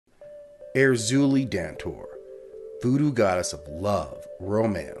Erzulie Dantor, Voodoo Goddess of love,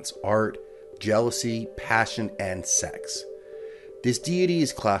 romance, art, jealousy, passion, and sex. This deity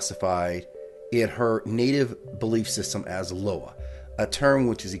is classified in her native belief system as Loa, a term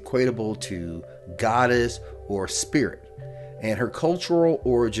which is equatable to goddess or spirit, and her cultural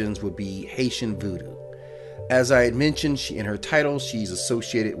origins would be Haitian voodoo. As I had mentioned, in her title, she's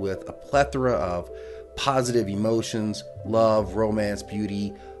associated with a plethora of positive emotions: love, romance,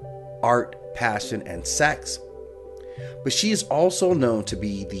 beauty, art, passion, and sex. But she is also known to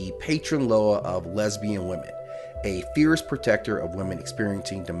be the patron Loa of lesbian women, a fierce protector of women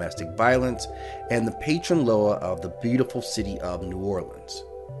experiencing domestic violence, and the patron Loa of the beautiful city of New Orleans.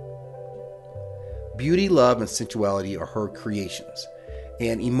 Beauty, love, and sensuality are her creations,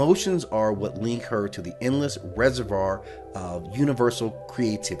 and emotions are what link her to the endless reservoir of universal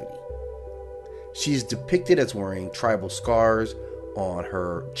creativity. She is depicted as wearing tribal scars on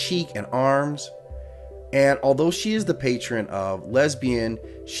her cheek and arms, and although she is the patron of lesbian,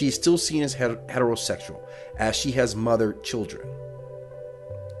 she is still seen as heterosexual, as she has mothered children.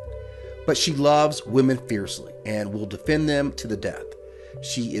 But she loves women fiercely and will defend them to the death.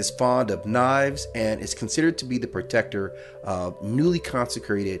 She is fond of knives and is considered to be the protector of newly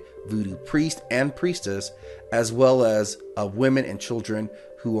consecrated voodoo priest and priestess, as well as of women and children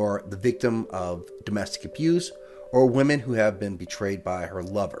who are the victim of domestic abuse or women who have been betrayed by her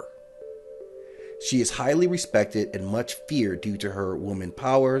lover. She is highly respected and much feared due to her woman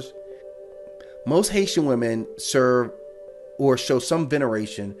powers. Most Haitian women serve or show some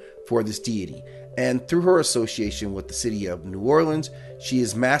veneration for this deity, and through her association with the city of New Orleans, she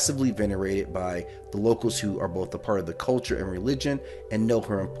is massively venerated by the locals who are both a part of the culture and religion and know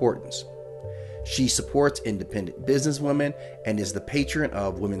her importance. She supports independent businesswomen and is the patron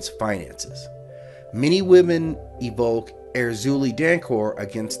of women's finances. Many women evoke Erzulie Dantor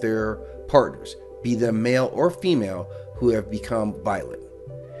against their partners, be them male or female, who have become violent.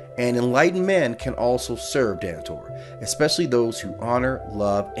 And enlightened men can also serve Dantor, especially those who honor,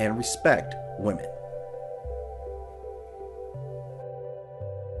 love, and respect women.